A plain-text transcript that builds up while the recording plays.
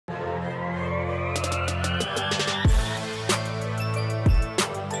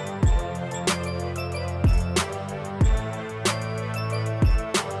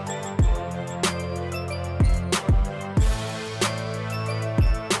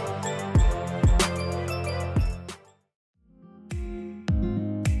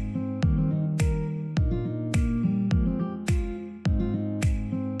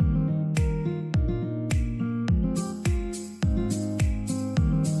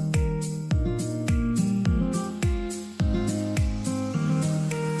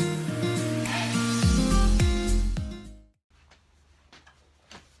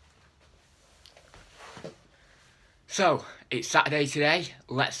So, it's Saturday today,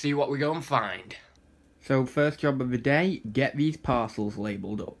 let's see what we go and find. So, first job of the day, get these parcels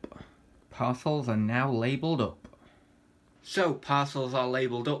labelled up. Parcels are now labelled up. So, parcels are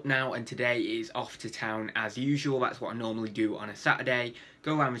labelled up now, and today is off to town as usual. That's what I normally do on a Saturday.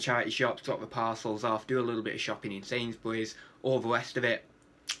 Go around the charity shops, drop the parcels off, do a little bit of shopping in Sainsbury's, all the rest of it.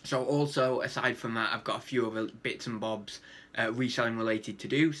 So also, aside from that, I've got a few other bits and bobs reselling related to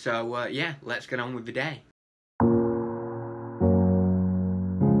do. So yeah, let's get on with the day.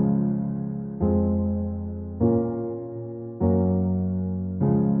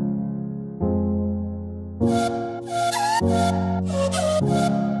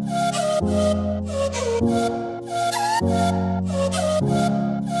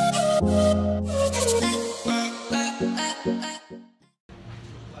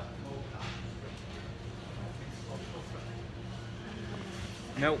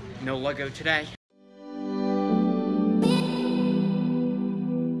 Nope, no Lego today.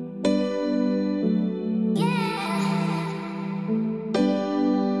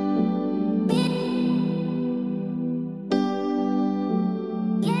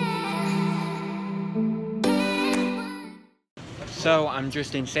 So I'm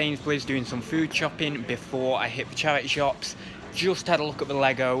just in Sainsbury's doing some food shopping before I hit the charity shops. Just had a look at the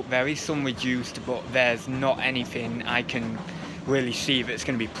Lego. There is some reduced, but there's not anything I can really see that's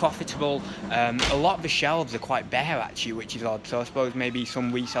going to be profitable. A lot of the shelves are quite bare actually, which is odd, so I suppose maybe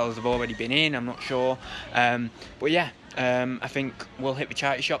some resellers have already been in, I'm not sure. But yeah, I think we'll hit the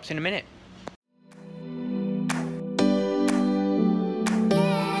charity shops in a minute.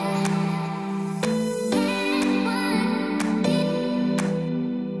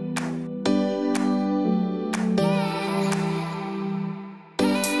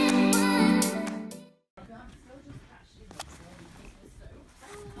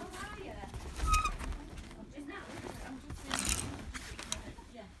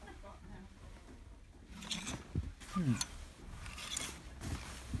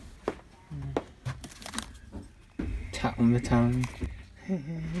 Tap on the tongue.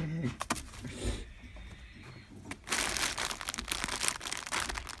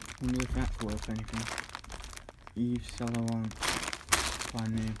 Wonder if that's worth anything. Eve seller one.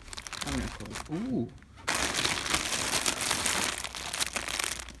 Brand new. Haven't it called? Ooh.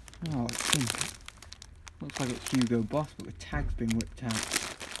 Oh, it's pink. Looks like it's Hugo Boss, but the tag's been whipped out.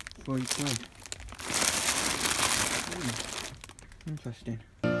 40 quid. Interesting.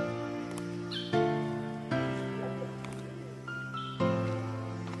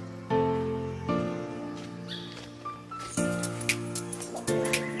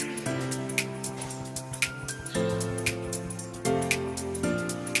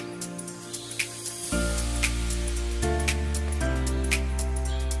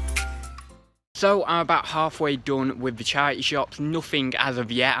 So I'm about halfway done with the charity shops, nothing as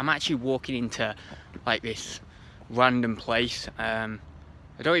of yet. I'm actually walking into like this random place. I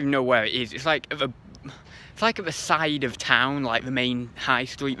don't even know where it is. It's like at the side of town, like the main high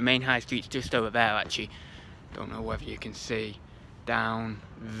street. The main high street's just over there actually. Don't know whether you can see down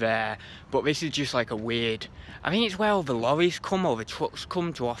there. But this is just like a weird, I think it's where all the lorries come or the trucks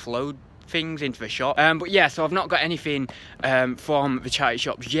come to offload things into the shop. But yeah, so I've not got anything from the charity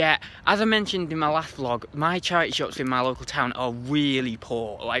shops yet. As I mentioned in my last vlog, my charity shops in my local town are really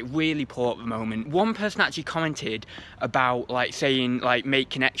poor, like really poor at the moment. One person actually commented about like saying like make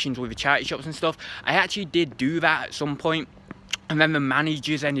connections with the charity shops and stuff. I actually did do that at some point, and then the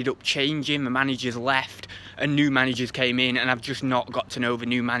managers ended up changing. The managers left and new managers came in, and I've just not got to know the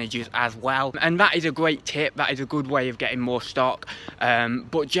new managers as well. And that is a great tip. That is a good way of getting more stock.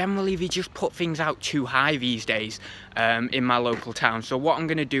 But generally they just put things out too high these days in my local town. So what I'm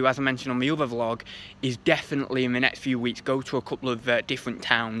going to do, as I mentioned on the other vlog, is definitely in the next few weeks go to a couple of different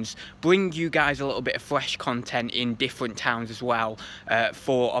towns, bring you guys a little bit of fresh content in different towns as well,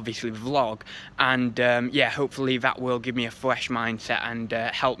 for obviously the vlog. And yeah, hopefully that will give me a fresh mindset and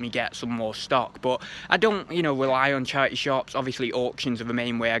help me get some more stock. But I don't, you know, rely on charity shops. Obviously auctions are the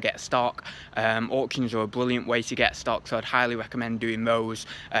main way I get stock. Auctions are a brilliant way to get stock, so I'd highly recommend doing those.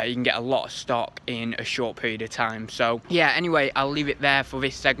 You can get a lot of stock in a short period of time. So yeah, anyway, I'll leave it there for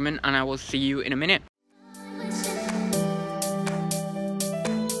this segment and I will see you in a minute.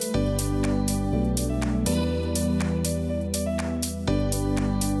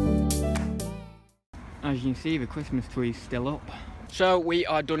 As you can see, the Christmas tree is still up. So we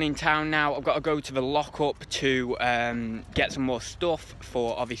are done in town now. I've got to go to the lockup to get some more stuff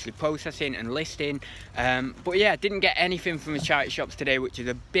for obviously processing and listing. But yeah, didn't get anything from the charity shops today, which is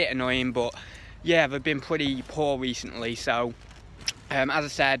a bit annoying, but yeah, they've been pretty poor recently, so As I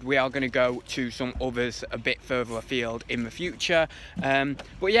said, we are going to go to some others a bit further afield in the future.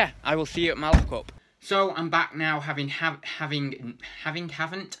 But yeah, I will see you at my lockup. So I'm back now, having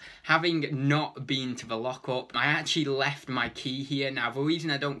not been to the lockup. I actually left my key here. Now the reason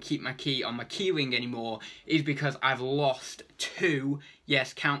I don't keep my key on my keyring anymore is because I've lost two,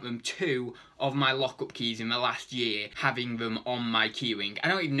 yes, count them, two of my lockup keys in the last year, having them on my keyring. I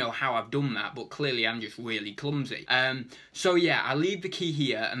don't even know how I've done that, but clearly I'm just really clumsy. So yeah, I leave the key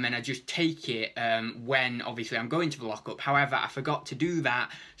here and then I just take it when obviously I'm going to the lockup. However, I forgot to do that,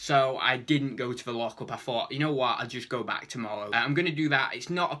 so I didn't go to the lockup. I thought, you know what, I'll just go back tomorrow. I'm going to do that.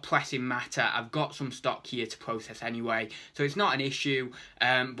 It's not a pressing matter. I've got some stock here to process anyway, so it's not an issue.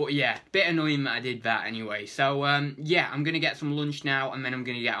 But yeah, bit annoying that I did that anyway. So yeah, I'm going to get some lunch now and then I'm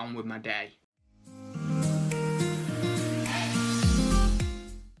going to get on with my day.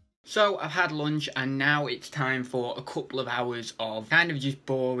 So I've had lunch and now it's time for a couple of hours of kind of just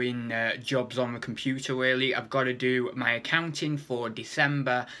boring jobs on the computer really. I've got to do my accounting for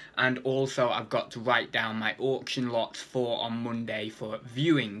December and also I've got to write down my auction lots for on Monday for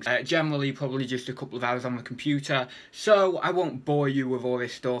viewings. Generally probably just a couple of hours on the computer, so I won't bore you with all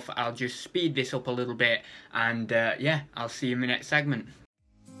this stuff. I'll just speed this up a little bit and yeah, I'll see you in the next segment.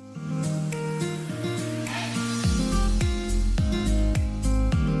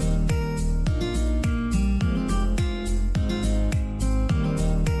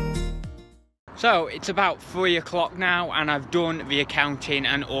 So it's about 3 o'clock now and I've done the accounting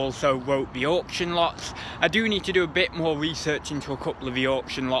and also wrote the auction lots. I do need to do a bit more research into a couple of the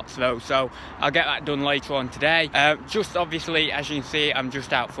auction lots though, so I'll get that done later on today. Just obviously, as you can see, I'm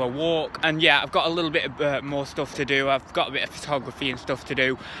just out for a walk and yeah, I've got a little bit of more stuff to do. I've got a bit of photography and stuff to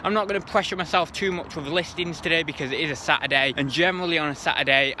do. I'm not going to pressure myself too much with listings today because it is a Saturday, and generally on a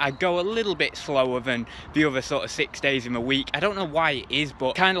Saturday I go a little bit slower than the other sort of 6 days in the week. I don't know why it is,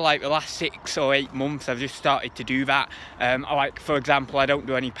 but kind of like the last 6 or 8 months I've just started to do that. Like for example, I don't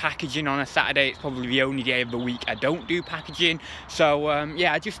do any packaging on a Saturday. It's probably the only day of the week I don't do packaging, so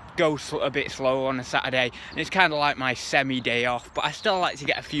yeah, I just go a bit slower on a Saturday and it's kind of like my semi day off, but I still like to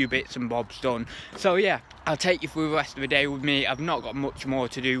get a few bits and bobs done. So yeah, I'll take you through the rest of the day with me. I've not got much more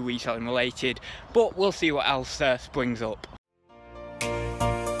to do reselling related, but we'll see what else springs up.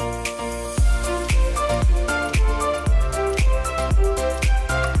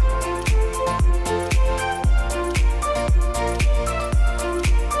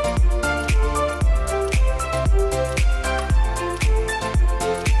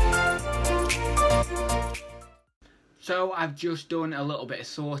 So I've just done a little bit of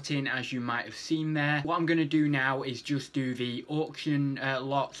sorting, as you might have seen there. What I'm going to do now is just do the auction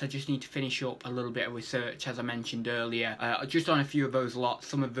lots. I just need to finish up a little bit of research, as I mentioned earlier, just on a few of those lots.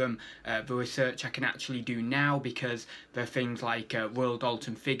 Some of them, the research I can actually do now because they're things like World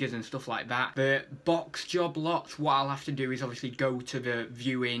Alton figures and stuff like that. The box job lots, what I'll have to do is obviously go to the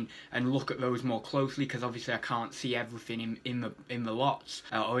viewing and look at those more closely because obviously I can't see everything in the lots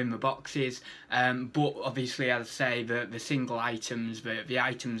or in the boxes. But obviously, as I say, the single items, the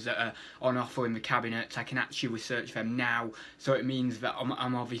items that are on offer in the cabinets, I can actually research them now, so it means that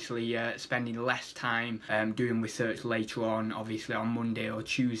I'm obviously spending less time doing research later on, obviously on Monday or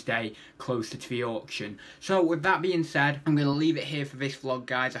Tuesday closer to the auction. So with that being said, I'm going to leave it here for this vlog,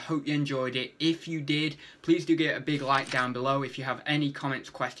 guys. I hope you enjoyed it. If you did, please do give it a big like down below. If you have any comments,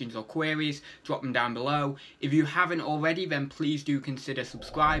 questions or queries, drop them down below. If you haven't already, then please do consider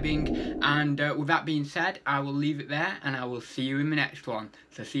subscribing, and with that being said, I will leave it there and I will see you in the next one.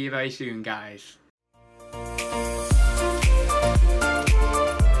 So see you very soon, guys.